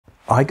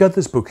I got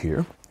this book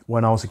here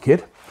when I was a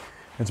kid.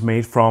 It's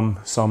made from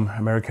some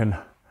American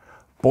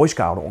Boy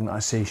Scout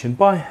organization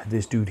by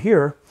this dude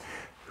here,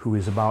 who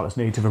is about as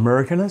Native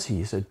American as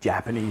he is a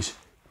Japanese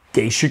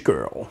geisha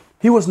girl.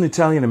 He was an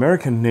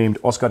Italian-American named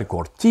Oscar de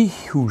Corti,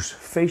 whose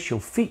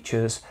facial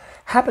features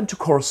happened to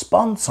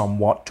correspond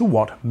somewhat to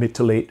what mid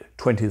to late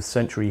 20th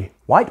century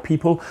white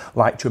people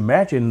like to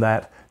imagine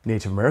that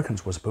Native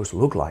Americans were supposed to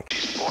look like.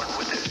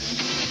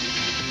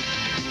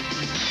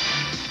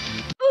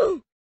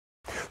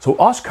 So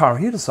Oscar,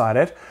 he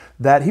decided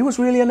that he was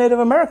really a Native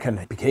American.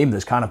 He became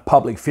this kind of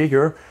public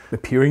figure,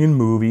 appearing in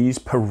movies,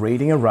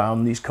 parading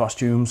around these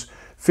costumes,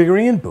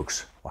 figuring in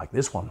books like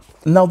this one.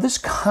 Now, this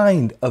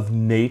kind of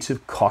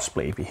native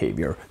cosplay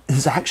behavior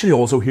is actually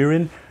also here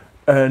in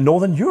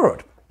Northern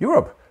Europe.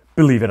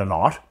 Believe it or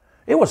not.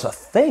 It was a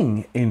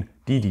thing in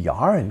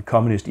DDR, in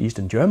communist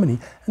Eastern Germany.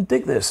 And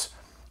dig this,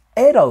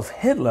 Adolf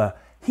Hitler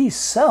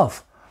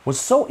himself was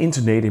so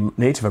into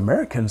Native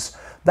Americans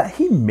that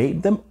he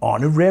made them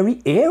honorary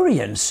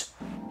Aryans.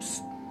 Psst.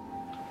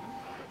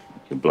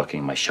 You're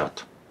blocking my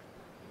shot.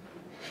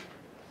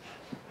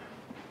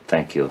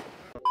 Thank you.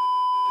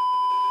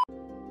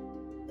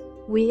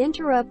 We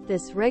interrupt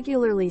this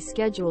regularly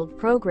scheduled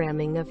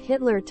programming of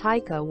Hitler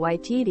Taika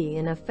Waititi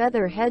in a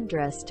feather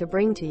headdress to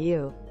bring to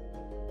you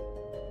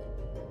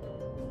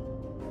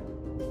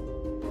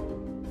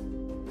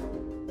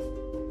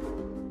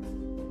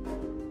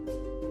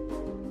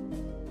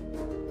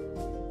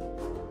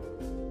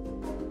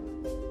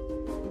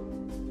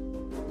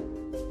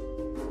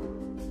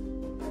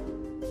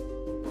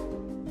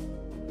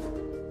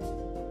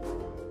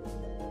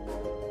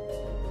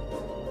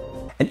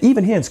And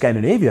even here in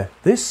Scandinavia,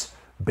 this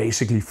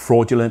basically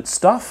fraudulent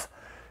stuff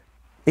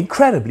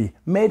incredibly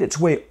made its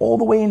way all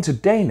the way into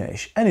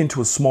Danish and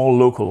into a small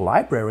local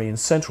library in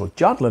central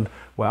Jutland,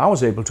 where I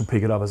was able to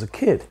pick it up as a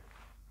kid.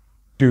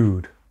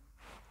 Dude,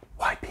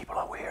 white people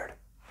are weird.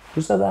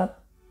 Who said that?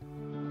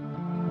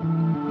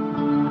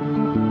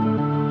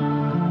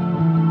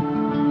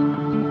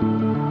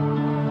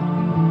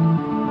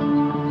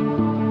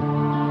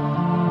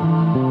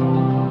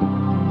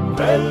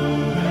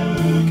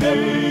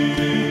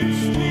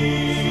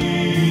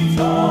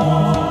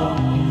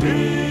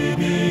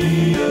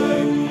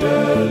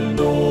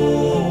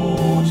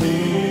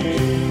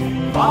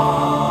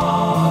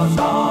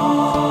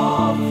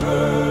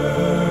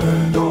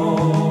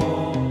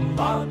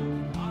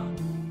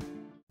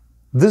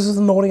 This is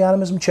the Nordic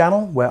Animism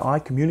channel, where I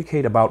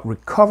communicate about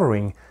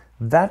recovering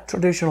that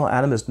traditional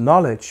animist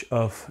knowledge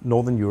of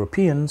Northern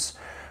Europeans,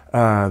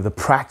 the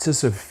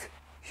practice of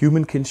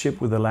human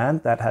kinship with the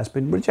land that has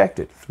been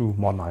rejected through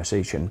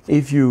modernization.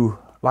 If you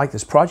like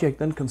this project,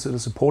 then consider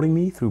supporting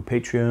me through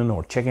Patreon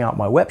or checking out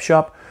my web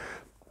shop,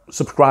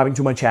 subscribing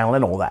to my channel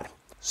and all that.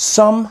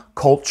 Some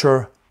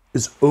culture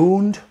is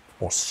owned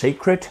or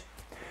sacred.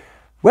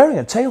 Wearing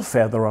a tail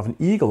feather of an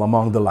eagle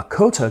among the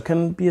Lakota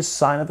can be a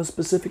sign of a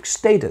specific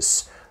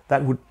status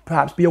that would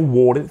perhaps be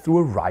awarded through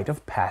a rite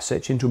of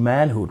passage into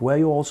manhood, where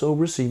you also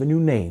receive a new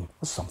name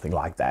or something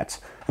like that.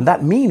 And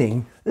that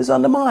meaning is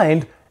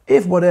undermined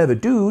if whatever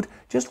dude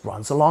just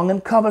runs along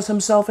and covers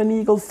himself in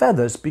eagle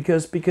feathers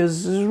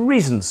because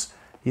reasons.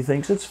 He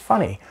thinks it's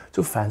funny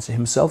to fancy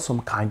himself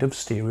some kind of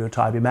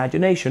stereotype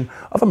imagination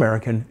of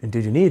American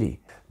indigeneity.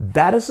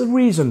 That is the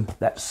reason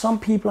that some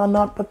people are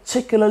not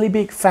particularly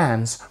big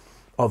fans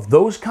of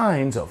those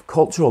kinds of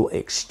cultural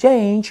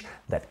exchange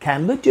that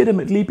can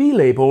legitimately be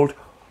labeled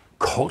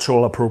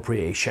cultural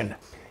appropriation.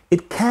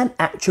 It can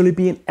actually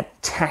be an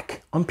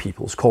attack on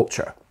people's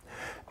culture.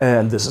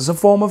 And this is a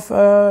form of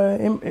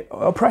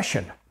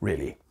oppression,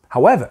 really.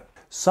 However,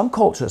 some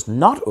cultures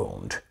not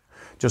owned.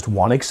 Just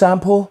one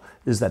example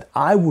is that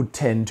I would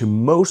tend to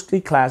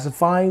mostly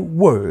classify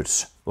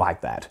words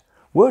like that.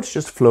 Words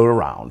just float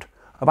around.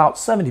 About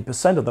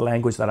 70% of the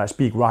language that I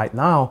speak right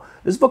now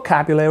is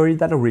vocabulary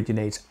that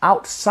originates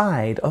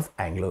outside of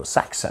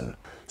Anglo-Saxon.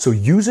 So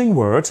using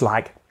words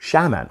like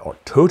shaman or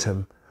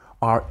totem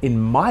are,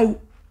 in my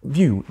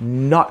view,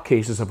 not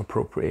cases of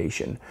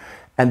appropriation.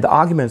 And the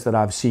arguments that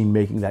I've seen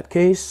making that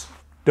case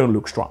don't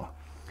look strong.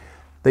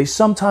 They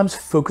sometimes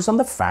focus on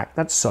the fact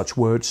that such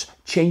words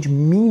change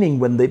meaning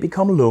when they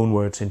become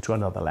loanwords into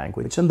another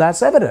language, and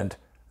that's evident.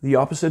 The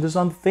opposite is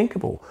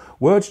unthinkable.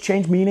 Words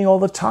change meaning all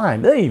the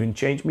time. They even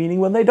change meaning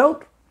when they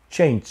don't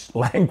change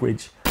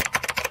language.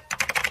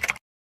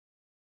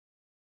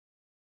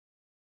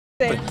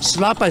 But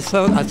slap, I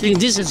think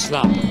this is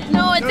slap.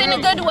 No, it's in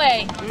a good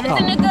way.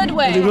 It's in a good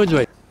way. In a good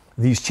way.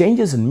 These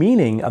changes in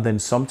meaning are then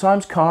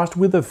sometimes cast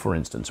with the, for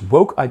instance,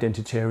 woke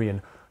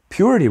identitarian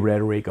purity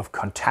rhetoric of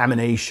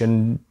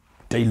contamination,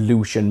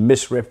 dilution,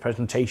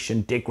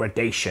 misrepresentation,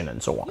 degradation,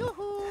 and so on.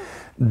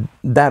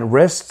 That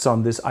rests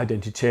on this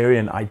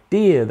identitarian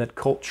idea that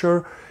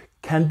culture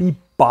can be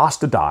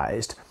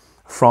bastardized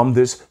from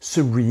this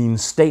serene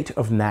state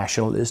of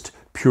nationalist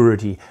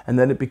purity, and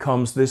then it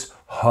becomes this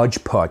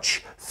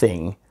hodgepodge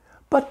thing.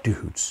 But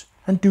dudes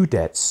and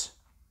dudettes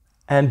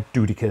and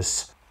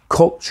dudicus,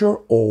 culture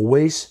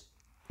always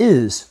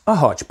is a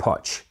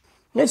hodgepodge.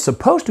 It's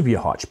supposed to be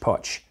a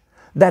hodgepodge.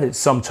 That it's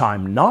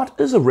sometimes not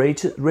is a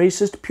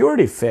racist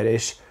purity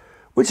fetish,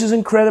 which is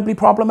incredibly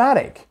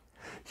problematic.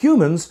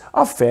 Humans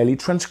are fairly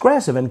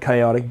transgressive and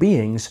chaotic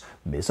beings.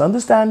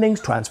 Misunderstandings,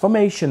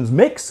 transformations,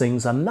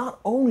 mixings are not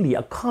only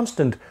a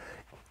constant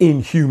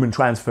in human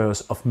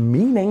transfers of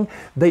meaning,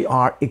 they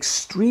are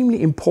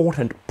extremely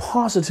important,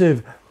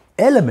 positive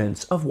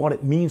elements of what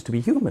it means to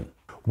be human.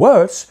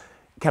 Words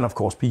can of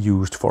course be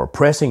used for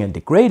oppressing and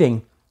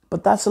degrading,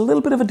 but that's a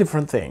little bit of a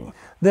different thing.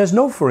 There's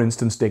no, for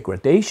instance,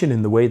 degradation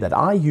in the way that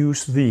I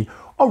use the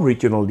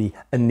originally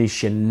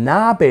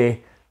Anishinaabe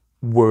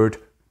word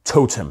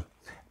totem.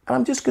 And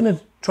I'm just going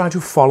to try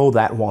to follow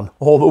that one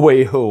all the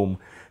way home.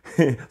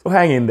 So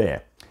hang in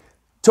there.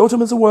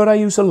 Totem is a word I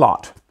use a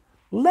lot.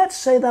 Let's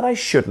say that I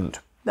shouldn't,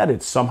 that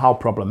it's somehow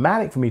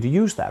problematic for me to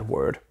use that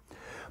word.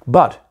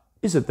 But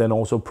is it then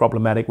also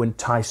problematic when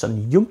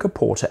Tyson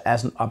Yunkaporta,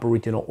 as an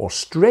Aboriginal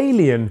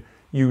Australian,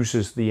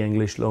 uses the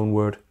English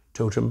loanword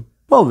totem?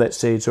 Well, let's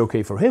say it's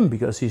okay for him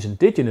because he's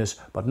indigenous,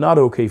 but not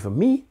okay for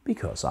me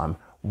because I'm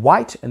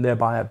white and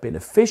thereby a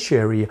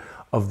beneficiary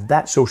of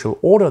that social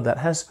order that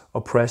has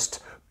oppressed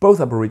both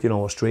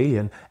Aboriginal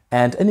Australian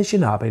and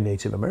Anishinaabe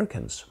Native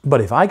Americans.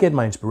 But if I get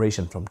my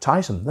inspiration from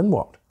Tyson, then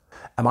what?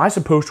 Am I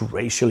supposed to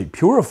racially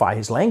purify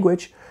his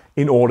language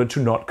in order to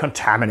not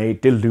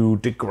contaminate,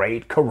 dilute,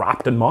 degrade,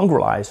 corrupt, and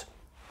mongrelize?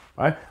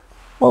 Right?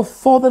 Well,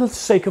 for the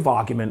sake of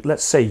argument,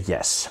 let's say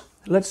yes.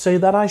 Let's say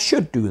that I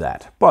should do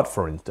that. But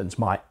for instance,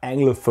 my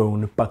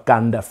Anglophone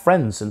Baganda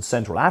friends in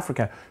Central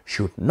Africa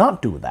should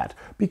not do that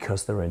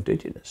because they're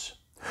indigenous.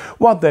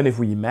 What then if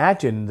we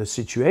imagine the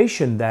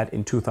situation that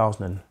in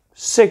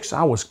 2006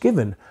 I was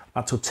given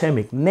a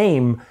totemic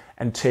name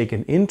and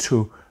taken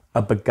into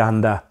a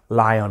Baganda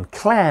lion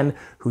clan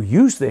who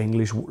used the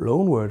English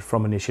loanword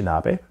from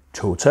Anishinaabe,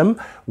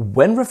 totem,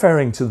 when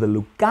referring to the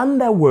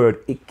Luganda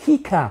word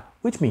ikika,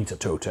 which means a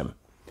totem.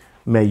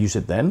 May I use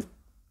it then?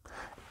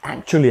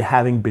 Actually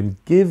having been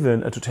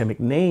given a totemic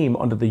name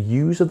under the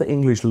use of the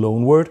English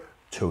loanword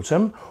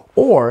totem,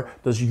 or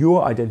does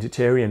your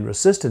identitarian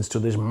resistance to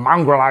this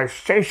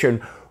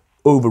mongrelization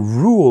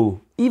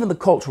overrule even the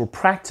cultural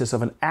practice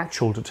of an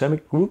actual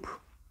totemic group?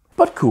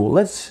 But cool,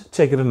 let's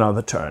take it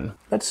another turn.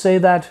 Let's say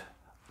that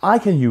I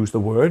can use the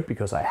word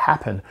because I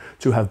happen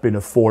to have been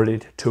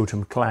afforded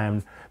totem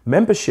clan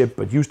membership,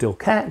 but you still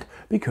can't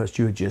because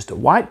you're just a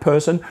white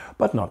person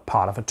but not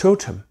part of a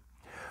totem.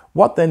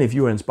 What then if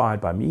you are inspired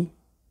by me?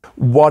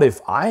 What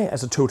if I,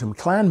 as a totem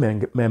clan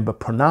member,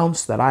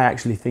 pronounce that I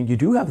actually think you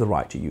do have the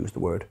right to use the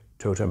word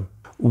totem?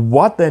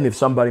 What then if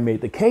somebody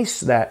made the case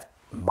that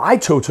my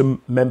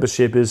totem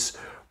membership is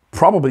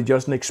probably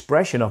just an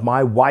expression of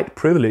my white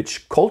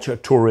privilege culture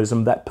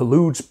tourism that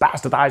pollutes,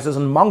 bastardizes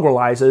and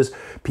mongrelizes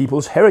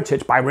people's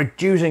heritage by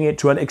reducing it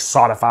to an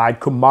exotified,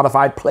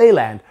 commodified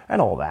playland and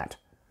all that?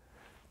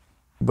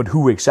 But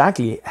who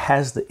exactly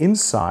has the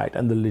insight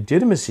and the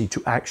legitimacy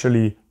to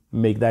actually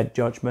make that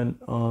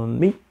judgment on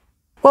me?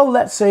 Well,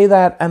 let's say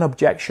that an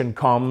objection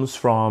comes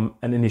from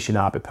an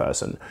Anishinaabe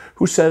person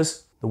who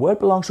says the word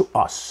belongs to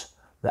us.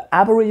 The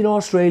Aboriginal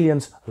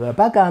Australians, the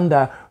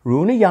Baganda,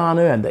 Rune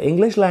Hjarnø and the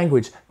English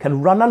language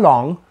can run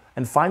along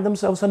and find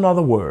themselves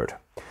another word.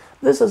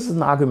 This is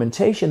an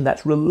argumentation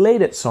that's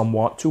related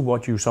somewhat to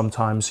what you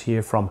sometimes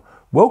hear from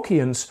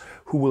Wokians,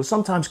 who will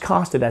sometimes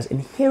cast it as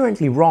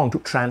inherently wrong to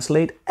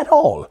translate at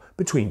all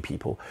between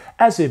people,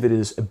 as if it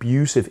is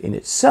abusive in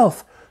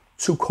itself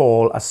to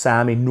call a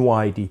Sami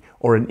Nuaidi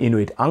or an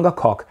Inuit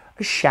Angakok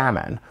a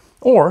shaman,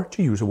 or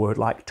to use a word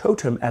like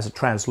totem as a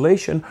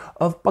translation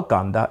of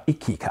Baganda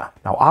Ikika.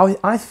 Now,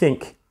 I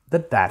think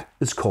that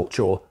is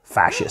cultural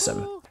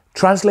fascism.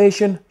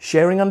 Translation,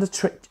 sharing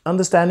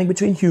understanding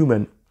between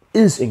human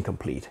is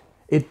incomplete.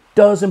 It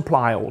does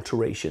imply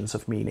alterations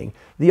of meaning.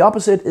 The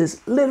opposite is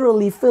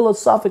literally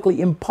philosophically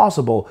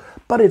impossible,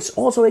 but it's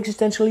also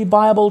existentially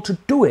viable to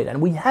do it,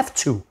 and we have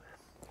to.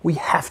 We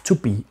have to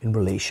be in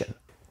relation.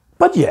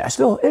 But yeah,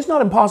 still, it's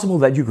not impossible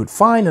that you could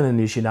find an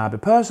Anishinaabe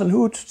person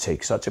who would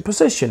take such a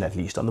position, at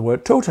least on the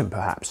word totem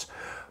perhaps.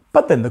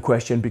 But then the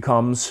question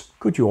becomes,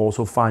 could you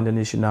also find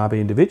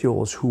Anishinaabe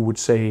individuals who would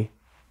say,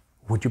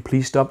 would you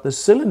please stop this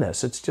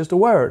silliness, it's just a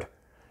word.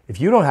 If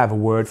you don't have a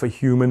word for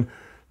human,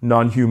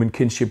 non-human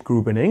kinship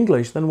group in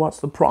English, then what's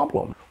the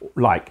problem?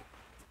 Like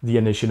the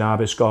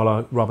Anishinaabe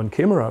scholar Robin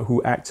Kimmerer,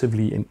 who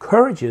actively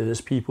encourages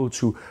people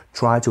to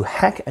try to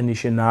hack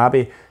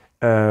Anishinaabe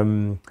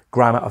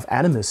grammar of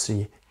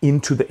animacy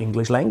into the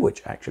English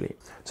language, actually.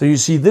 So you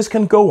see, this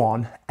can go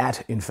on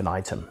ad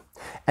infinitum.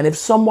 And if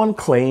someone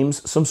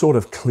claims some sort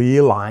of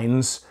clear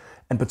lines,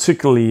 and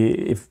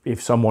particularly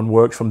if someone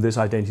works from this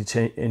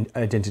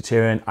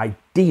identitarian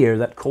idea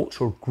that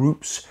cultural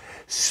groups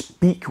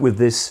speak with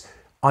this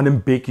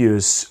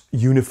unambiguous,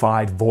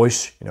 unified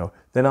voice,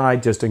 then I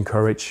just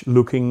encourage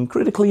looking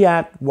critically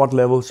at what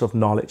levels of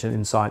knowledge and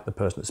insight the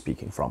person is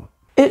speaking from.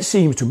 It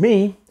seems to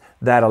me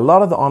that a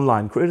lot of the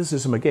online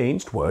criticism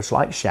against words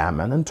like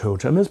shaman and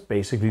totem is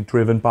basically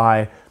driven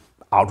by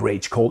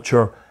outrage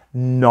culture,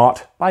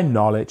 not by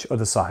knowledge or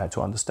desire to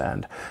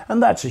understand.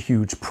 And that's a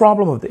huge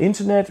problem of the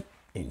internet,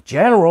 in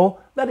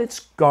general, that it's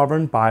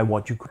governed by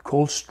what you could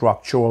call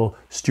structural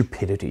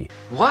stupidity.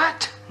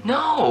 What?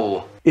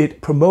 No!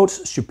 It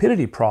promotes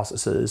stupidity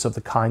processes of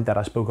the kind that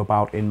I spoke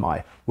about in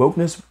my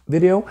wokeness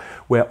video,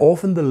 where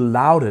often the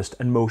loudest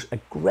and most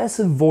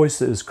aggressive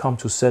voices come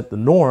to set the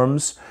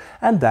norms,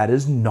 and that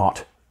is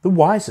not the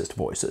wisest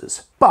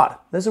voices.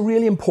 But there's a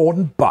really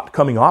important but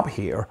coming up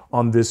here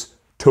on this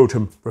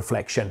totem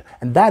reflection,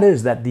 and that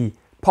is that the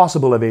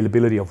possible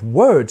availability of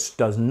words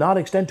does not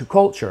extend to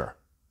culture.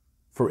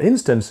 For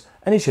instance,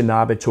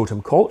 Anishinaabe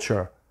totem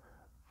culture,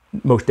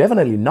 most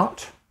definitely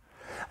not.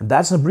 And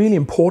that's a really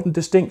important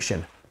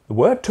distinction. The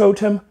word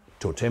totem,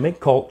 totemic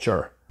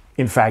culture.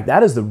 In fact,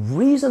 that is the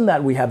reason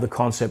that we have the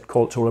concept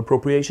cultural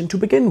appropriation to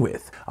begin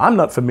with. I'm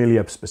not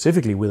familiar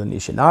specifically with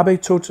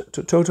Anishinaabe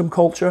totem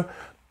culture,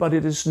 but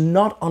it is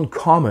not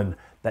uncommon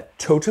that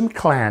totem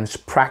clans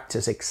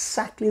practice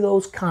exactly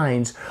those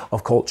kinds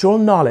of cultural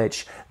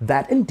knowledge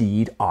that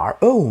indeed are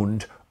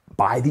owned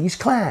by these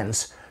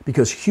clans,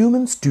 because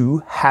humans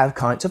do have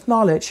kinds of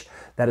knowledge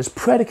that is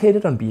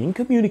predicated on being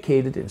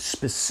communicated in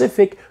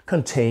specific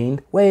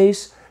contained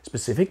ways,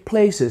 specific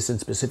places and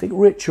specific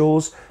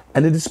rituals,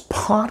 and it is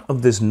part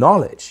of this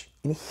knowledge,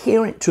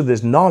 inherent to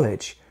this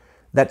knowledge,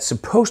 that's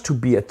supposed to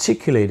be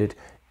articulated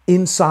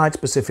inside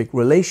specific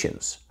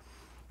relations.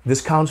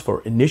 This counts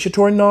for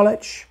initiatory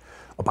knowledge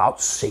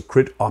about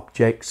sacred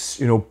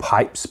objects,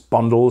 pipes,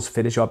 bundles,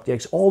 fetish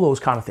objects, all those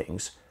kind of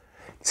things.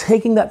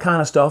 Taking that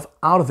kind of stuff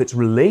out of its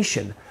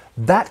relation,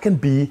 that can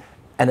be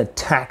an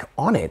attack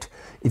on it.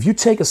 If you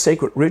take a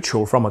sacred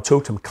ritual from a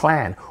totem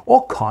clan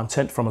or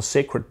content from a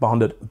sacred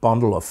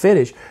bundle of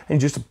fetish and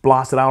just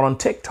blast it out on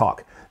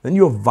TikTok, then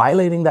you're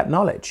violating that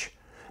knowledge.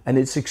 And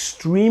it's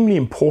extremely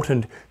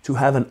important to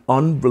have an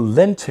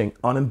unrelenting,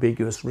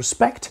 unambiguous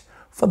respect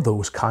for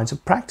those kinds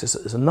of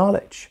practices and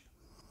knowledge.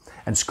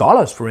 And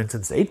scholars, for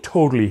instance, they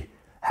totally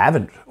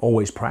haven't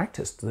always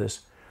practiced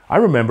this. I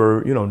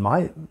remember, in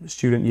my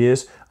student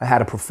years, I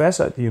had a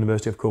professor at the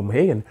University of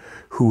Copenhagen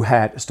who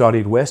had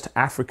studied West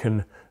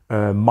African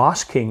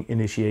masking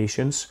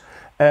initiations,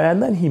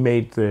 and then he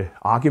made the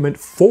argument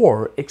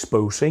for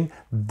exposing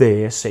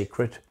their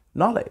sacred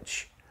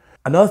knowledge.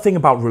 Another thing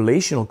about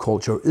relational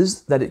culture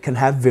is that it can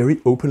have very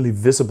openly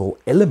visible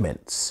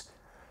elements.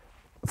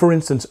 For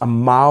instance, a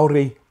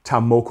Maori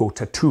Tamoko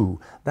tattoo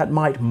that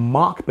might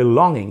mark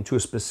belonging to a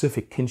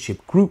specific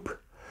kinship group.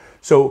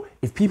 So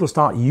if people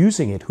start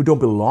using it who don't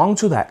belong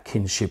to that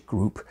kinship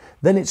group,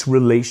 then its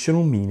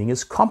relational meaning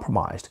is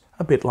compromised,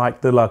 a bit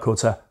like the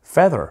Lakota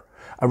feather.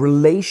 A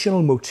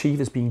relational motif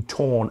is being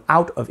torn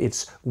out of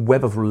its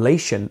web of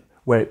relation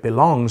where it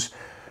belongs,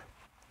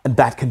 and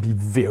that can be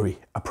very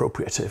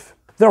appropriative.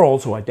 There are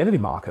also identity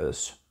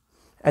markers.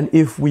 And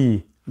if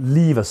we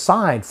leave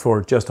aside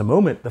for just a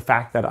moment the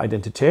fact that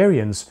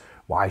identitarians,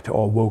 white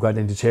or woke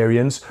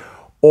identitarians,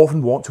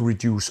 often want to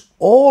reduce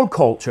all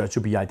culture to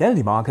be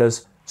identity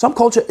markers, some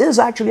culture is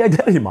actually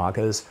identity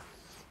markers,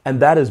 and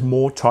that is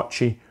more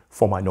touchy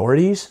for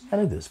minorities than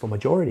it is for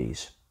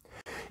majorities.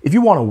 If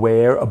you want to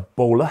wear a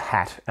bowler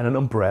hat and an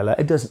umbrella,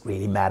 it doesn't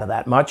really matter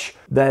that much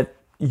that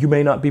you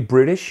may not be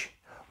British,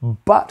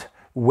 but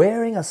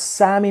wearing a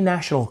Sami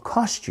national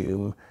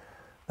costume,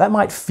 that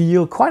might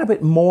feel quite a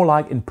bit more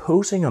like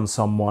imposing on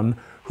someone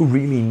who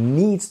really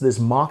needs this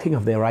marking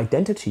of their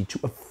identity to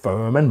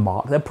affirm and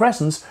mark their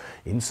presence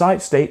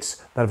inside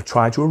states that have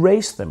tried to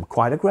erase them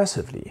quite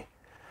aggressively.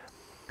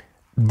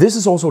 This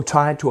is also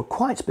tied to a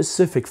quite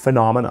specific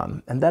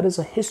phenomenon, and that is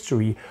a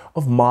history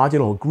of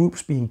marginal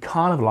groups being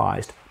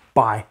carnivalized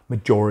by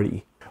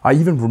majority. I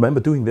even remember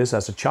doing this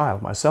as a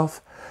child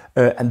myself,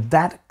 and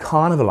that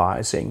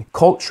carnivalizing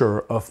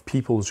culture of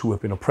peoples who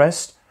have been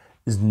oppressed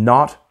is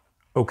not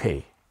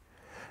okay.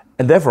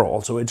 And therefore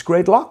also it's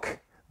great luck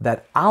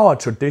that our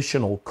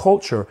traditional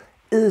culture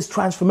is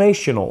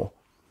transformational.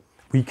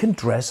 We can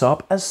dress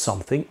up as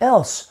something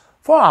else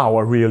for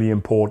our really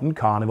important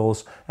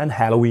carnivals and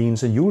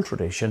Halloweens and Yule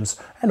traditions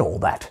and all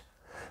that.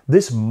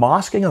 This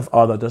masking of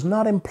other does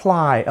not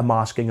imply a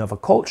masking of a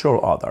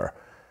cultural other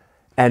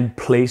and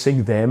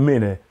placing them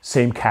in a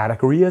same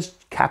category as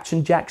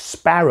Captain Jack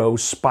Sparrow,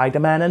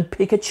 Spider-Man and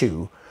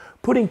Pikachu.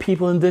 Putting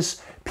people in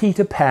this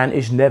Peter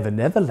Pan-ish Never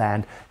Never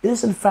Land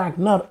is in fact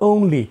not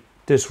only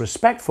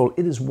disrespectful,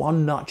 it is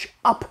one notch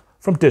up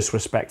from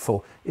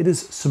disrespectful. It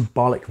is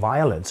symbolic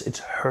violence. It's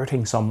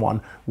hurting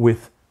someone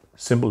with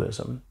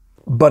symbolism.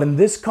 But in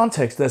this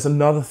context, there's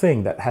another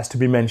thing that has to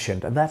be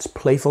mentioned, and that's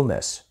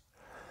playfulness.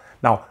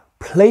 Now,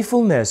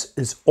 playfulness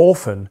is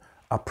often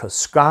a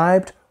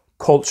prescribed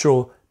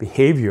cultural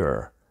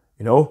behavior,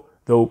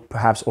 though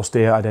perhaps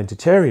austere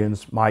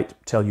identitarians might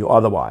tell you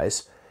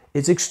otherwise.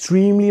 It's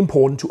extremely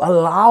important to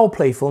allow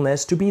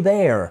playfulness to be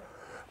there.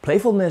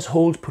 Playfulness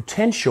holds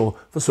potential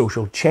for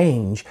social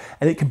change,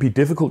 and it can be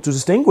difficult to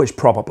distinguish,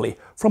 probably,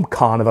 from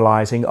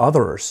carnivalizing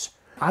others.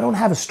 I don't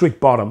have a strict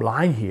bottom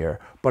line here,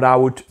 but I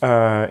would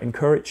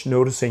encourage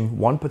noticing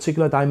one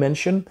particular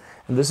dimension,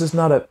 and this is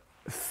not a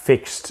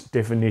fixed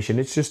definition,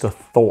 it's just a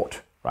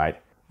thought, right?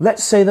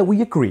 Let's say that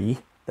we agree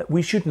that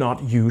we should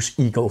not use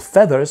eagle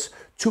feathers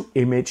to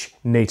image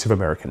Native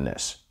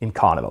Americanness in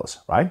carnivals,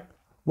 right?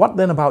 What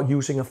then about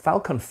using a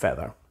falcon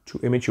feather to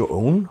image your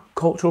own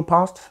cultural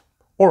past?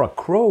 Or a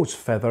crow's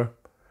feather?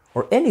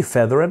 Or any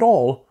feather at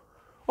all?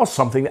 Or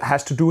something that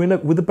has to do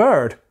with a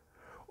bird?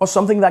 Or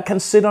something that can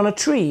sit on a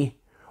tree?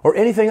 Or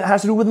anything that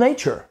has to do with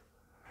nature?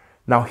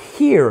 Now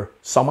here,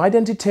 some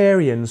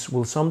identitarians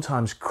will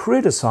sometimes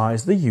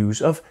criticize the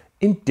use of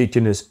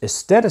indigenous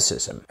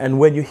aestheticism. And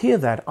when you hear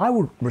that, I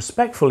would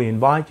respectfully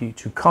invite you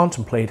to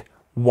contemplate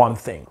one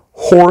thing.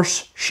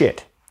 Horse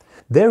shit.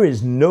 There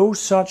is no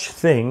such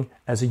thing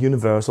as a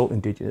universal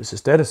indigenous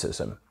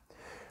aestheticism.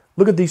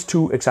 Look at these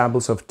two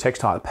examples of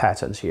textile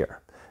patterns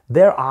here.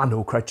 There are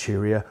no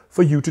criteria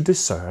for you to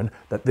discern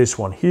that this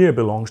one here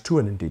belongs to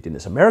an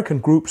indigenous American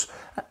group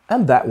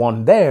and that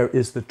one there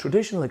is the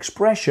traditional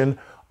expression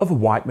of a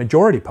white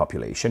majority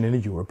population in a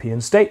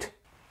European state.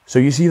 So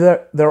you see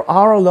there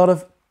are a lot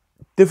of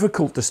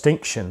difficult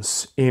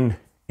distinctions in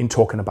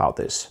talking about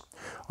this.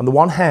 On the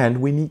one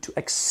hand, we need to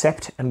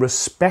accept and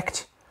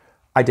respect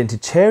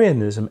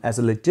identitarianism as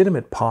a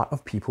legitimate part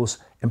of people's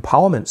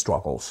empowerment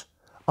struggles.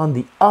 On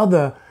the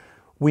other,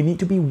 we need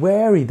to be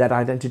wary that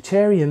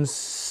identitarians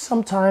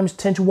sometimes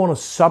tend to want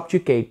to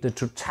subjugate the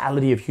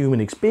totality of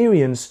human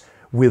experience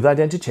with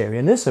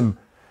identitarianism.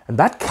 And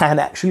that can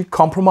actually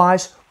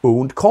compromise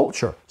owned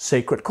culture,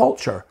 sacred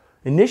culture,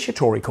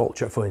 initiatory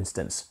culture, for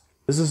instance.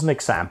 This is an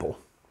example.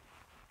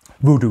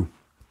 Voodoo.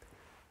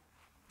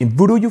 In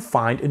voodoo you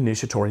find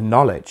initiatory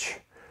knowledge,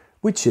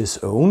 which is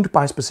owned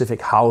by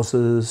specific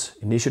houses,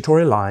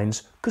 initiatory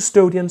lines,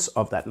 custodians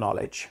of that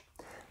knowledge.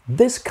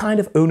 This kind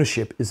of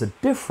ownership is a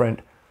different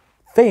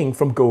thing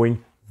from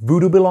going,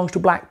 voodoo belongs to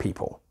black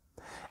people.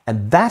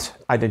 And that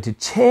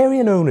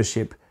identitarian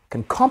ownership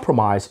can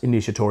compromise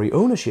initiatory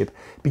ownership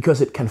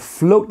because it can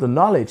float the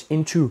knowledge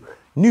into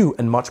new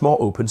and much more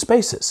open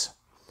spaces.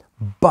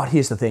 But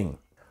here's the thing.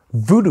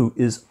 Voodoo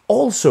is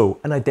also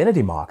an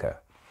identity marker.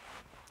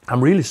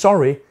 I'm really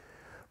sorry,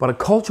 but a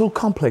cultural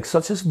complex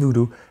such as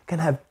voodoo can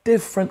have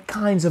different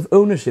kinds of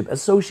ownership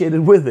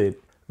associated with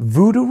it.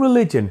 Voodoo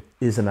religion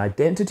is an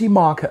identity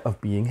marker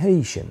of being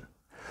Haitian.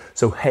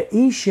 So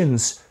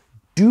Haitians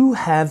do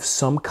have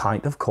some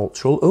kind of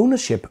cultural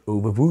ownership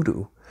over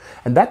voodoo.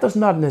 And that does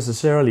not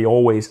necessarily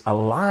always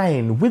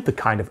align with the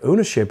kind of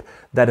ownership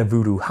that a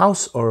voodoo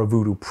house or a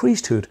voodoo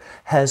priesthood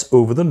has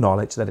over the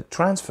knowledge that it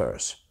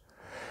transfers.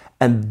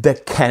 And there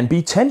can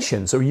be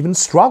tensions or even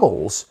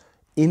struggles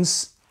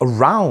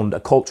around a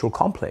cultural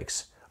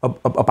complex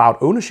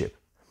about ownership.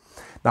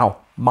 Now,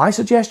 my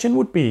suggestion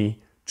would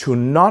be to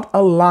not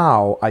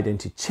allow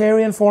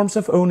identitarian forms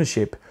of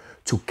ownership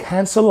to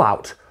cancel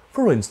out,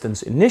 for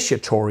instance,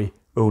 initiatory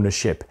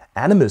ownership,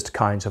 animist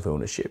kinds of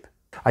ownership.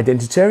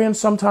 Identitarians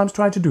sometimes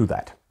try to do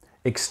that.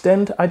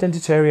 Extend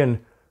identitarian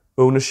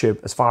ownership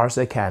as far as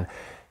they can.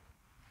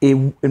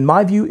 In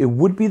my view, it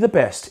would be the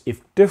best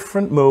if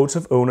different modes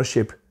of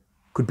ownership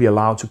could be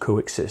allowed to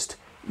coexist,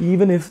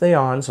 even if they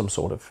are in some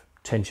sort of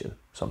tension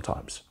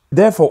sometimes.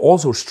 Therefore,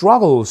 also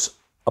struggles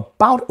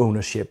about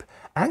ownership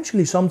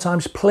actually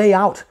sometimes play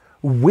out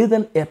with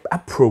an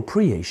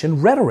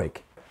appropriation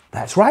rhetoric.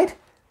 That's right.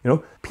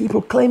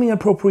 People claiming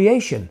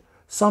appropriation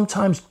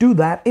sometimes do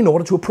that in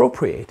order to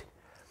appropriate.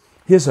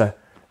 Here's a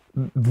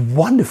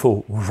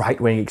wonderful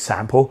right-wing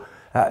example.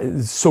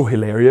 It's so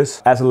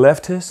hilarious. As a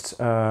leftist,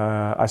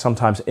 I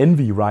sometimes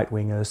envy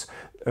right-wingers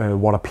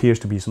what appears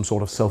to be some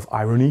sort of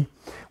self-irony.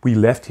 We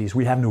lefties,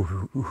 we have no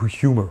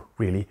humor,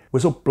 really. We're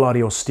so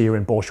bloody austere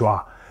and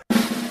bourgeois.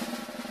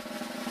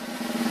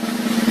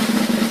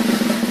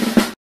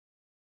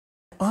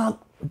 Aren't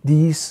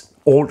these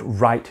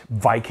alt-right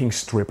Viking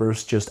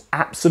strippers just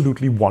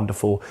absolutely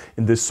wonderful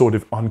in this sort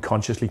of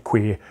unconsciously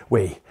queer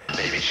way?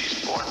 Maybe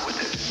she's born with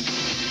it.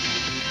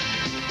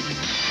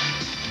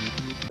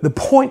 The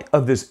point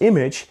of this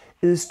image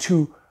is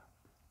to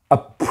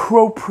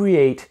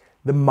appropriate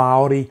the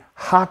Maori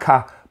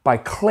haka by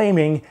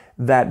claiming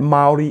that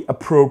Maori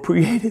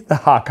appropriated the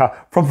haka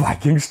from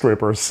Viking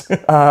strippers.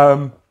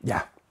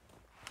 Yeah.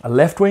 A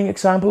left-wing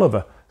example of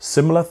a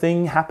similar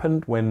thing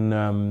happened when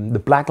the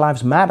Black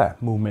Lives Matter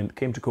movement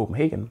came to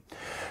Copenhagen.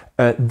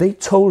 They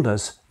told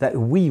us that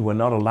we were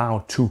not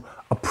allowed to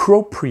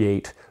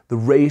appropriate the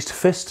raised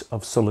fist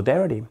of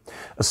solidarity,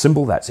 a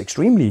symbol that's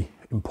extremely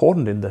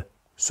important in the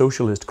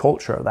socialist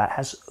culture that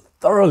has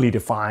thoroughly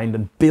defined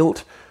and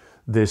built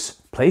this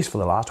place for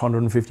the last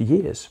 150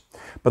 years.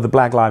 But the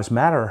Black Lives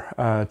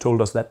Matter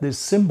told us that this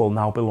symbol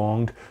now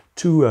belonged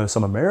to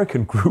some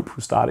American group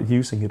who started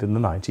using it in the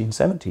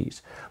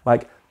 1970s.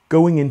 Like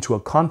going into a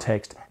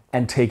context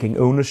and taking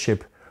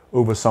ownership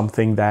over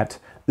something that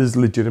is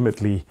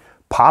legitimately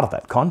part of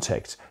that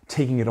context,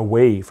 taking it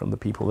away from the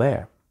people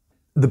there.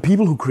 The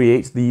people who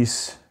create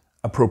these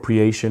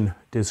appropriation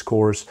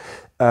discourse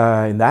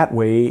in that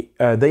way,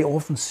 they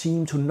often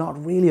seem to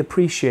not really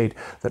appreciate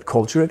that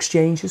culture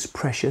exchange is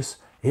precious,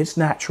 it's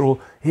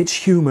natural, it's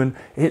human,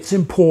 it's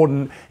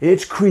important,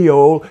 it's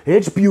Creole,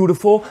 it's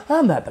beautiful,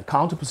 and that the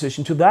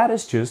counterposition to that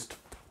is just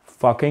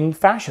fucking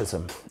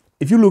fascism.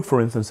 If you look, for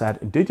instance, at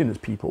indigenous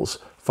peoples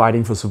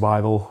fighting for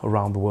survival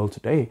around the world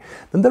today,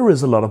 then there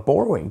is a lot of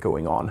borrowing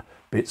going on.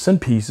 Bits and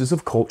pieces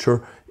of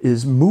culture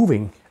is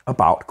moving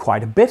about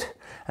quite a bit,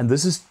 and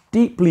this is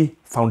deeply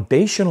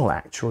foundational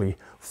actually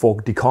for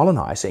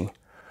decolonizing.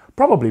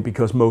 Probably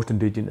because most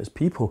indigenous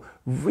people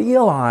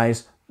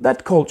realize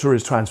that culture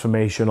is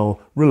transformational,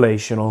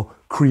 relational,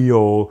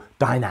 creole,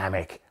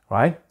 dynamic,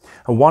 right?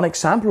 And one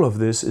example of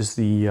this is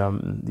the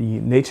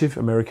Native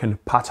American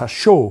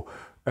Pataxó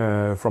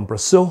from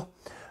Brazil,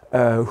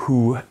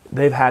 who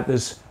they've had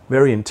this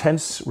very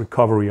intense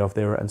recovery of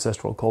their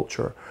ancestral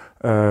culture,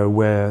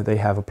 where they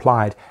have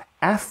applied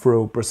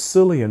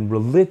Afro-Brazilian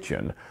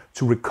religion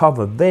to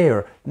recover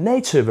their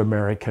Native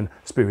American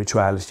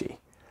spirituality.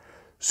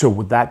 So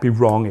would that be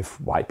wrong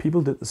if white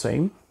people did the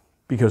same?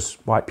 Because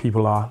white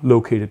people are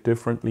located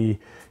differently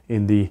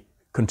in the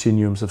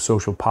continuums of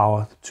social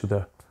power to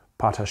the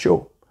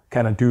Pataxó.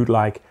 Can a dude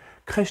like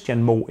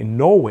Christian Mo in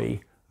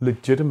Norway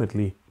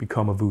legitimately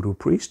become a voodoo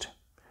priest?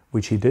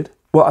 Which he did.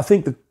 Well, I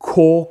think the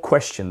core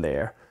question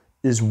there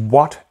is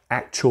what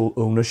actual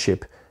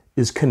ownership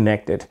is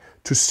connected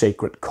to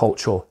sacred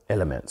cultural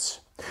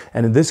elements.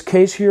 And in this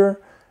case here,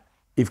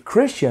 if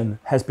Christian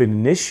has been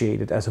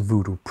initiated as a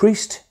voodoo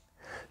priest,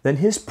 then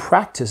his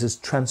practice is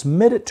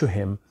transmitted to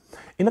him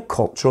in a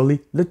culturally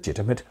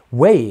legitimate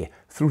way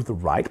through the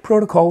right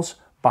protocols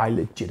by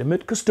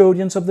legitimate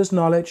custodians of this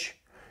knowledge.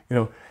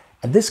 And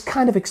this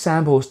kind of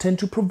examples tend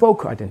to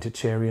provoke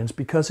identitarians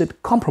because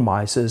it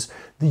compromises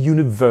the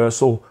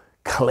universal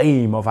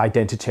claim of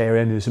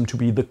identitarianism to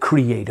be the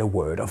creator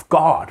word of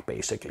God,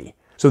 basically.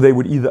 So they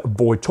would either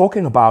avoid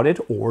talking about it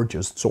or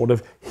just sort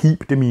of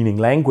heap demeaning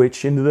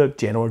language into the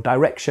general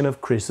direction of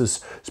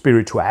Chris's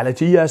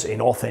spirituality as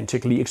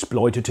inauthentically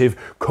exploitative,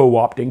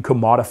 co-opting,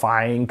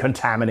 commodifying,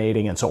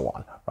 contaminating, and so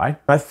on, right?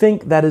 I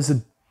think that is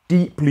a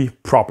deeply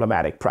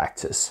problematic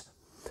practice.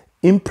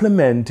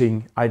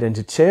 Implementing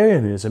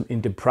identitarianism in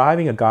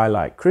depriving a guy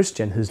like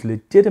Christian his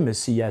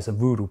legitimacy as a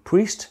voodoo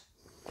priest,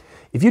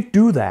 if you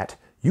do that,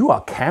 you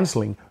are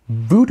cancelling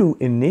voodoo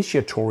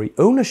initiatory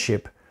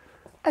ownership,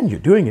 and you're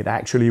doing it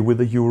actually with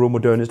the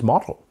Euro-modernist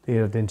model, the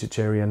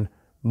identitarian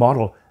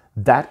model.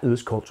 That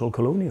is cultural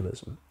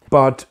colonialism.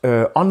 But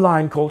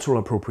online cultural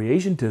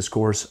appropriation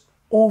discourse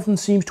often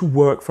seems to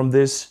work from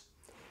this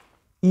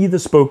either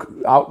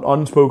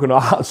unspoken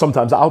or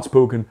sometimes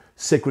outspoken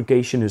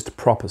segregationist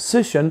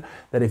proposition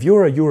that if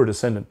you're a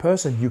Euro-descendant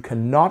person, you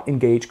cannot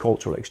engage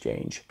cultural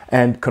exchange.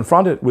 And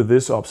confronted with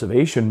this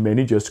observation,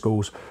 many just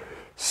goes,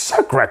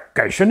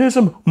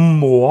 segregationism?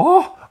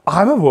 More?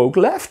 I'm a woke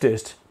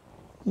leftist.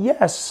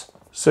 Yes,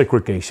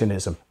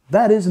 segregationism.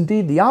 That is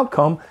indeed the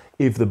outcome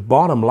if the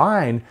bottom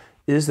line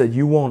is that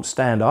you won't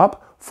stand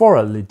up for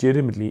a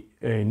legitimately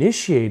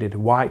initiated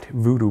white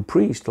voodoo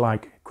priest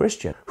like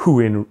Christian, who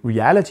in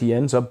reality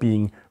ends up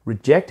being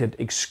rejected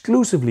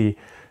exclusively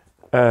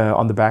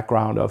on the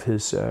background of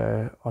his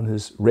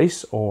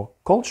race or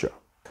culture.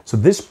 So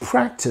this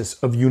practice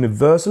of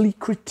universally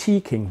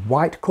critiquing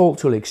white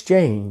cultural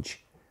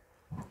exchange,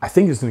 I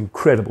think, is an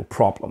incredible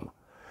problem.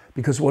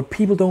 Because what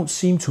people don't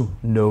seem to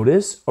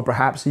notice, or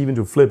perhaps even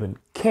to flip and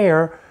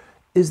care,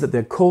 is that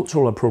their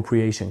cultural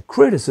appropriation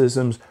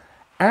criticisms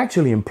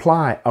actually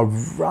imply a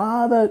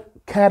rather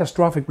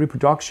catastrophic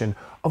reproduction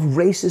of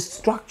racist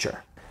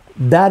structure.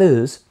 That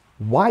is,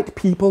 white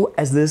people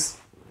as this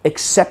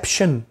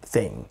exception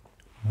thing,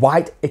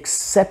 white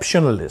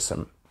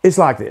exceptionalism. It's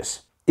like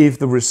this. If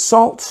the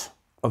result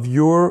of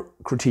your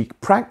critique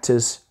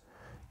practice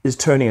is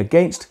turning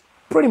against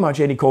pretty much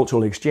any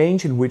cultural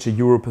exchange in which a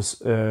Euro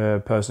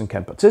person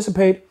can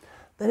participate,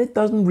 then it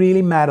doesn't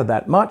really matter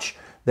that much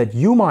that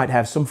you might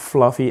have some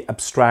fluffy,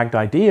 abstract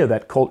idea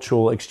that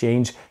cultural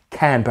exchange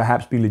can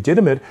perhaps be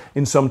legitimate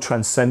in some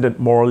transcendent,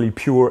 morally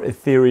pure,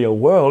 ethereal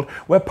world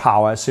where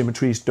power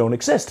asymmetries don't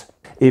exist.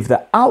 If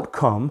the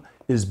outcome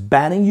is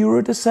banning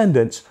Euro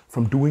descendants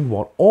from doing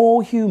what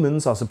all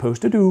humans are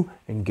supposed to do,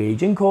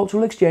 engage in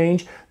cultural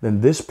exchange,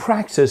 then this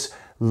practice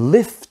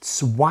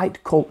lifts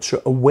white culture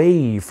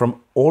away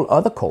from all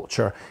other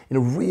culture in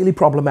a really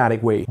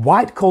problematic way.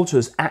 White culture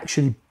is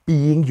actually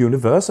being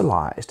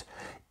universalized.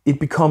 It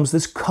becomes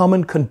this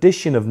common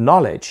condition of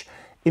knowledge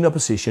in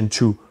opposition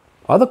to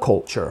other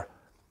culture,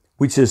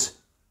 which is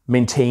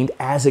maintained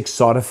as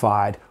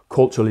exotified,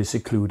 culturally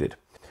secluded.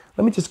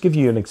 Let me just give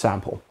you an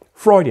example.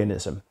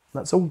 Freudianism,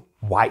 that's a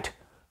white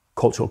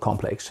cultural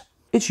complex.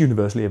 It's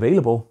universally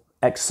available,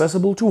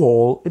 accessible to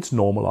all, it's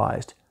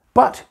normalized.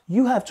 But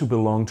you have to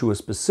belong to a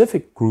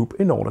specific group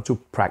in order to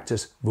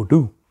practice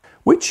voodoo,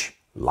 which,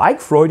 like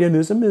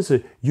Freudianism, is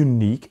a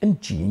unique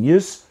and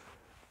genius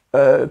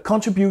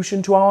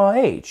contribution to our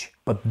age.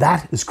 But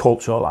that is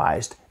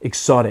culturalized,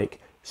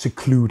 exotic,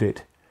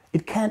 secluded.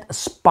 It can't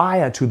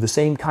aspire to the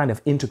same kind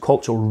of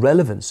intercultural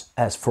relevance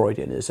as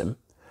Freudianism.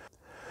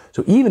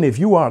 So even if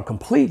you are a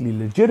completely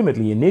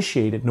legitimately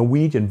initiated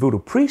Norwegian voodoo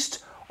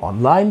priest,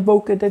 online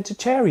woke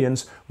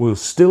identitarians will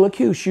still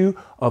accuse you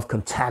of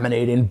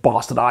contaminating,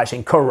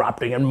 bastardizing,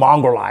 corrupting, and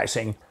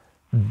mongrelizing.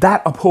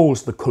 That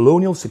upholds the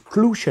colonial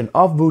seclusion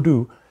of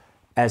voodoo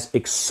as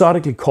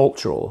exotically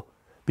cultural,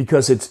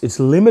 because it's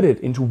limited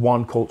into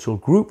one cultural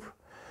group.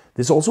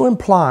 This also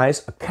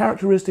implies a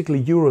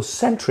characteristically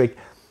Eurocentric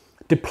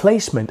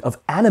displacement of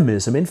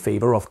animism in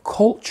favor of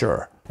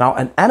culture. Now,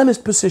 an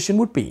animist position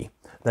would be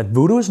that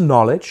voodoo is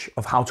knowledge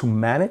of how to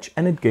manage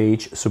and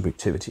engage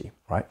subjectivity,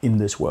 right, in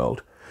this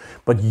world.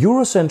 But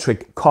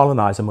Eurocentric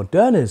colonizer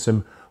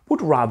modernism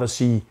would rather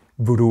see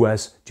voodoo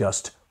as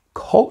just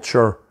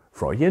culture.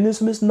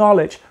 Freudianism is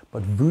knowledge,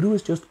 but voodoo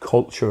is just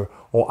culture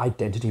or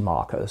identity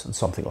markers and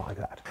something like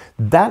that.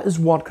 That is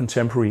what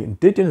contemporary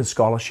indigenous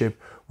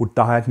scholarship would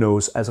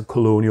diagnose as a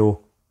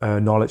colonial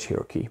knowledge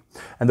hierarchy.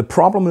 And the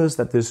problem is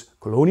that this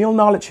colonial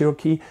knowledge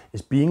hierarchy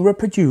is being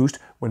reproduced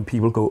when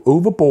people go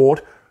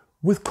overboard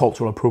with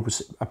cultural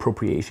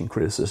appropriation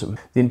criticism.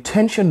 The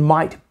intention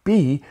might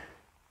be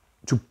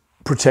to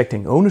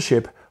protecting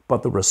ownership,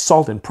 but the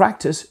result in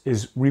practice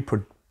is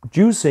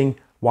reproducing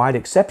white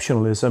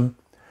exceptionalism.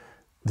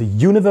 The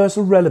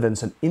universal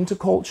relevance and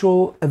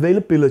intercultural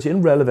availability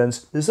and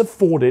relevance is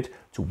afforded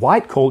to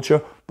white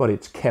culture, but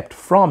it's kept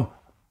from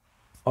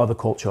other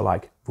culture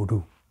like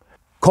voodoo.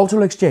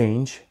 Cultural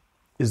exchange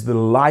is the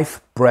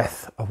life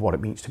breath of what it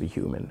means to be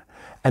human.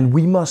 And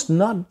we must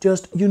not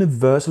just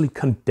universally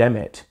condemn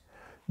it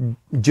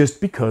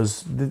just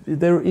because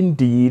there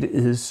indeed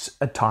is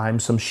at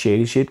times some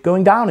shady shit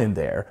going down in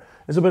there.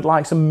 It's a bit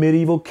like some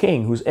medieval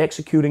king who's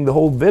executing the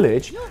whole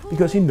village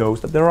because he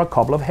knows that there are a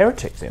couple of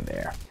heretics in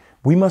there.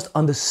 We must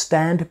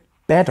understand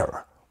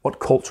better what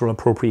cultural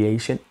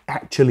appropriation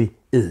actually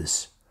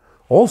is.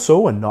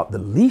 Also, and not the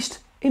least,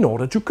 in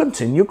order to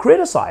continue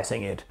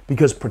criticizing it.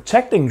 Because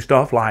protecting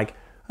stuff like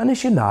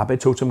Anishinaabe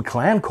totem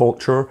clan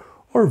culture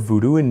or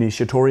voodoo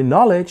initiatory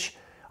knowledge,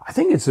 I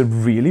think it's a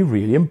really,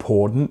 really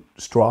important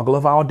struggle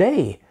of our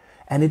day.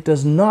 And it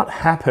does not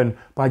happen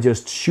by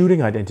just shooting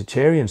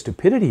identitarian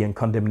stupidity and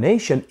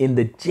condemnation in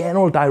the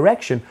general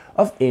direction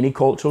of any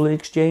cultural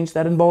exchange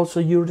that involves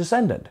a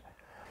Eurodescendant.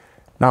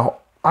 Now,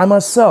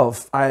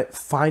 I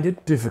find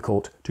it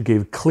difficult to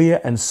give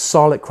clear and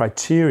solid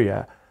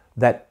criteria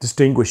that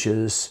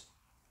distinguishes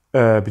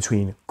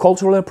between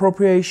cultural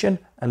appropriation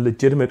and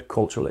legitimate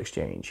cultural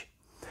exchange.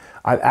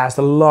 I've asked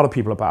a lot of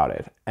people about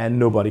it, and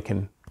nobody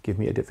can give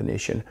me a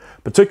definition,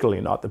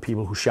 particularly not the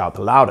people who shout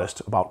the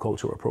loudest about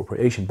cultural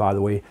appropriation. By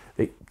the way,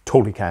 they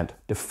totally can't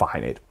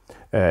define it,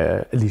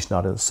 at least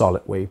not in a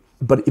solid way.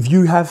 But if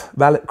you have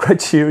valid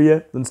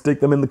criteria, then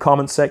stick them in the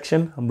comments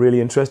section. I'm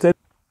really interested.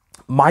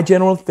 My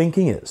general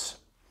thinking is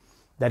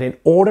that in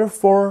order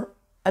for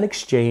an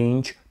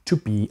exchange to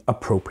be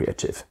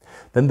appropriative,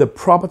 then the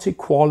property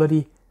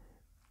quality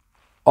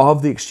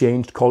of the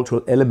exchanged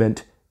cultural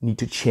element need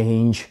to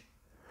change.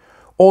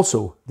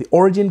 Also, the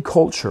origin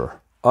culture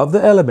of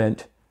the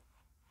element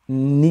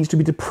needs to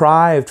be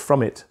deprived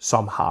from it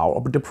somehow,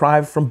 or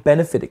deprived from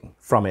benefiting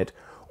from it,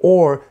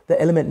 or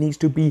the element needs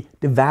to be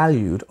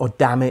devalued or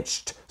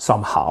damaged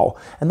somehow,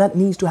 and that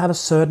needs to have a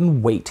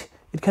certain weight.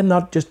 It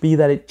cannot just be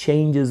that it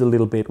changes a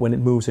little bit when it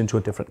moves into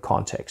a different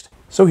context.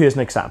 So here's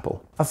an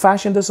example. A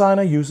fashion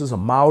designer uses a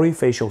Maori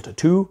facial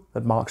tattoo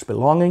that marks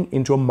belonging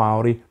into a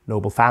Maori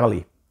noble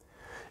family.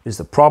 Is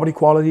the property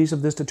qualities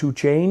of this tattoo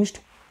changed?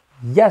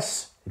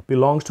 Yes, it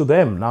belongs to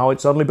them. Now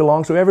it suddenly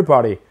belongs to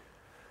everybody.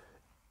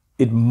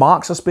 It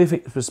marks a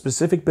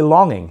specific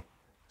belonging,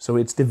 so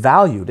it's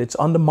devalued, it's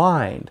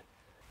undermined.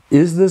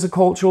 Is this a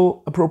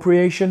cultural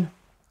appropriation?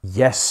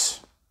 Yes.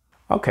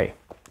 Okay,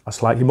 a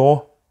slightly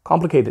more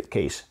complicated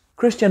case.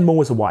 Christian Moe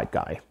is a white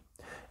guy,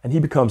 and he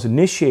becomes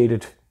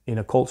initiated in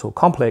a cultural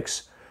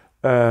complex,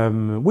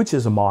 which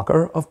is a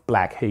marker of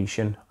Black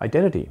Haitian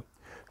identity.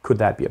 Could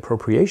that be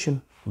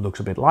appropriation?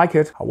 Looks a bit like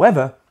it.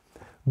 However,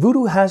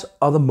 voodoo has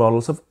other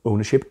models of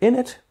ownership in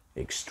it,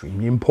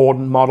 extremely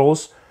important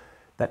models,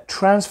 that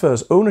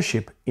transfers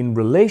ownership in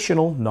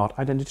relational, not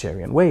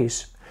identitarian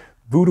ways.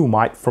 Voodoo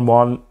might, from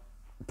one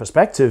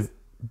perspective,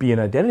 be an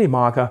identity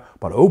marker,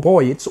 but oh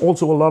boy, it's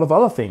also a lot of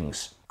other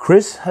things.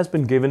 Chris has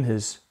been given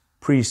his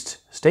priest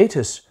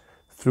status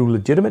through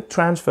legitimate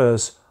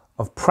transfers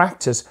of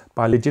practice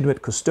by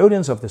legitimate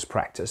custodians of this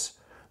practice,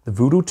 the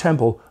voodoo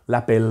temple La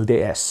Belle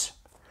Déesse.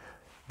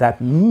 That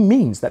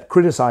means that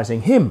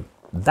criticizing him,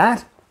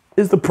 that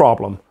is the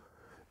problem,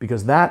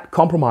 because that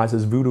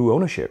compromises voodoo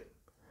ownership.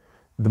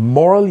 The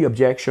morally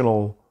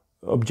objectionable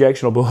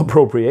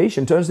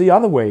appropriation turns the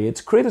other way.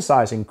 It's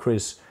criticizing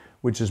Chris,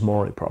 which is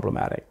morally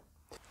problematic.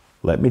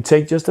 Let me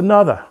take just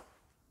another,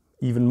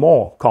 even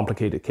more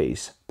complicated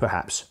case,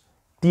 perhaps.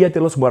 Dia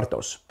de los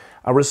Muertos,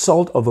 a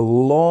result of a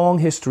long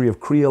history of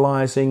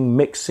creolizing,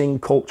 mixing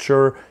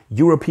culture,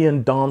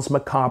 European dance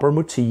macabre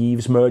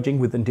motifs merging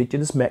with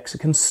indigenous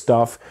Mexican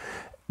stuff.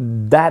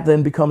 That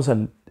then becomes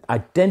an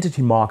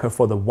identity marker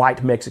for the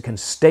white Mexican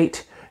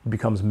state. It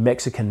becomes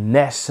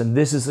Mexican-ness, and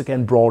this is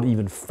again brought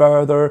even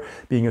further,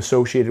 being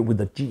associated with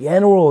the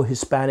general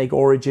Hispanic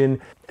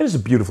origin. It is a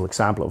beautiful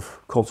example of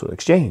cultural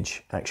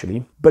exchange,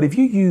 actually. But if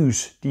you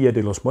use Dia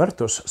de los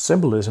Muertos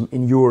symbolism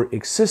in your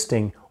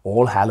existing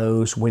All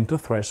Hallows, Winter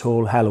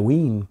Threshold,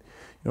 Halloween,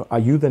 are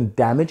you then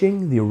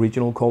damaging the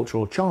original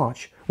cultural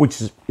charge, which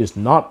is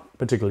not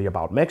particularly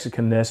about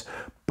Mexican-ness,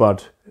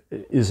 but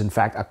is in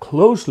fact a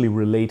closely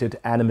related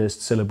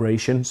animist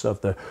celebrations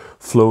of the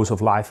flows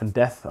of life and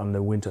death on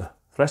the winter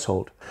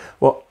threshold?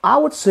 Well, I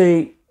would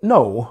say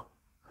no.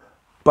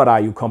 But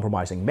are you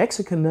compromising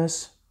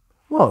Mexicanness?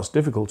 Well, it's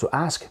difficult to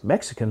ask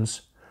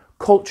Mexicans.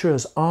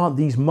 Cultures are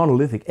these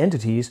monolithic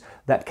entities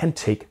that can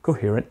take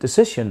coherent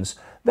decisions.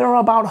 There are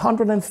about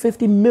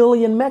 150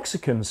 million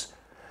Mexicans.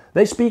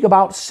 They speak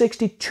about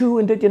 62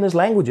 indigenous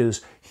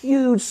languages,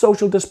 huge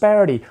social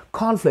disparity,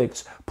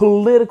 conflicts,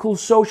 political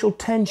social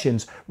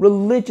tensions,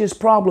 religious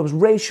problems,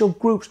 racial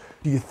groups.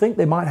 Do you think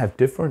they might have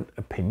different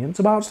opinions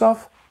about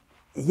stuff?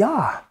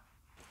 Yeah.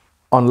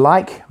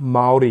 Unlike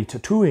Maori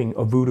tattooing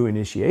or voodoo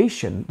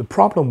initiation, the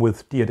problem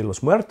with Dia de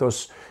los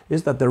Muertos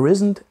is that there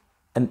isn't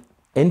an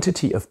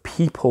entity of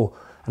people,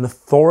 an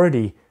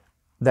authority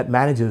that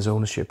manages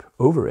ownership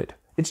over it.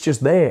 It's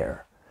just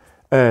there.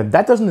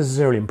 That doesn't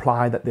necessarily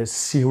imply that there's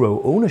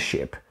zero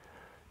ownership.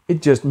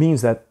 It just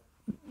means that,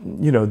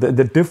 you know,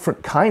 the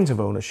different kinds of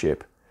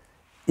ownership.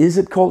 Is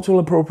it cultural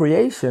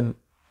appropriation?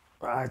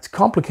 It's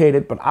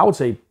complicated, but I would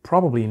say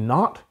probably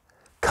not.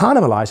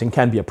 Carnivalizing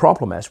can be a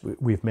problem, as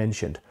we've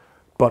mentioned.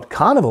 But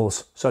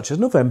carnivals, such as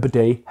November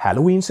Day,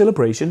 Halloween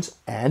celebrations,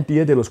 and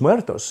Dia de los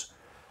Muertos,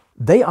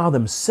 they are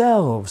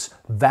themselves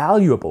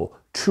valuable,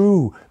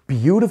 true,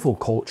 beautiful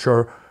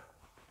culture,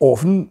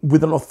 often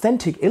with an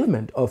authentic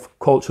element of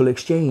cultural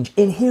exchange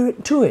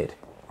inherent to it,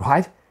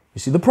 right? You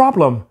see the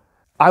problem?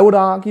 I would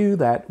argue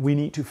that we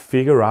need to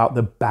figure out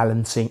the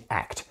balancing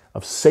act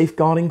of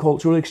safeguarding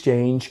cultural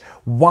exchange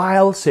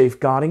while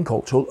safeguarding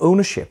cultural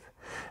ownership.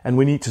 And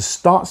we need to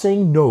start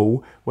saying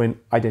no when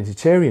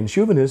identitarian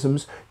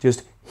chauvinisms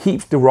just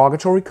heaps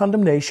derogatory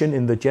condemnation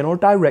in the general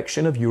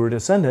direction of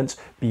Eurodescendants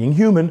being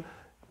human,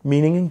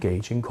 meaning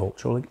engaging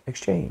cultural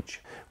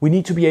exchange. We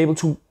need to be able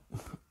to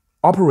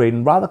operate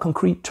in rather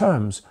concrete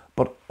terms,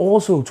 but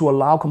also to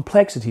allow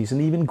complexities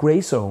and even gray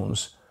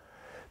zones.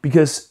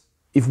 Because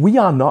if we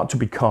are not to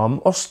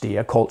become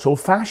austere cultural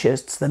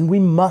fascists, then we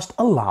must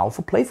allow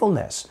for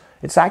playfulness.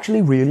 It's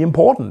actually really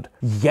important.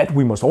 Yet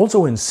we must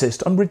also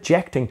insist on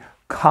rejecting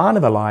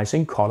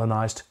carnivalizing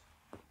colonized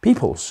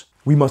peoples.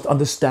 We must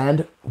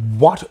understand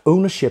what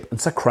ownership and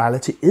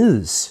sacrality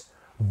is,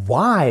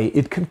 why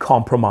it can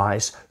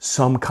compromise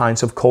some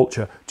kinds of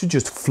culture to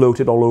just float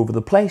it all over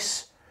the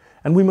place.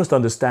 And we must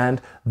understand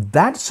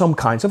that some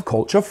kinds of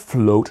culture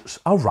float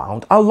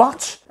around a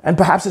lot. And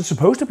perhaps it's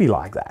supposed to be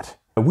like that.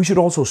 We should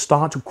also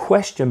start to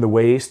question the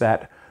ways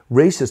that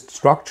racist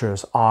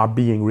structures are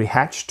being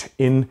rehatched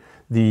in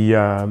the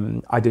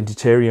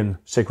identitarian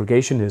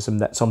segregationism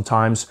that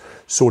sometimes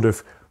sort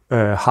of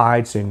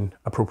hides in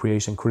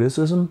appropriation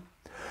criticism.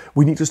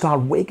 We need to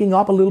start waking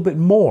up a little bit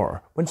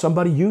more when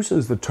somebody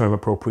uses the term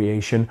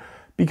appropriation,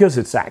 because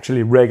it's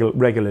actually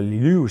regularly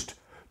used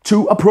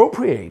to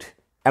appropriate.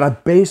 And I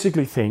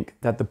basically think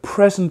that the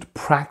present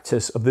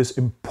practice of this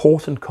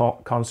important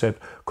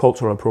concept,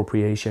 cultural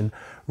appropriation,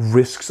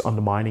 risks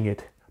undermining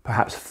it,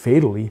 perhaps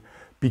fatally,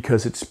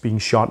 because it's being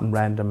shot in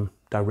random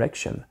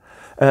direction.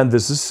 And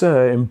this is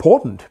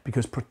important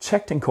because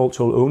protecting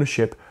cultural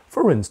ownership,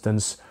 for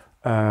instance,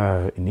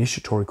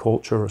 initiatory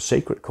culture or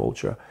sacred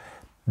culture,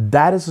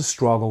 that is a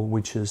struggle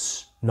which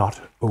is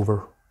not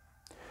over.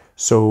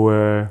 So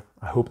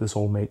I hope this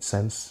all made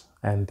sense,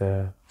 and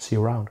see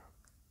you around.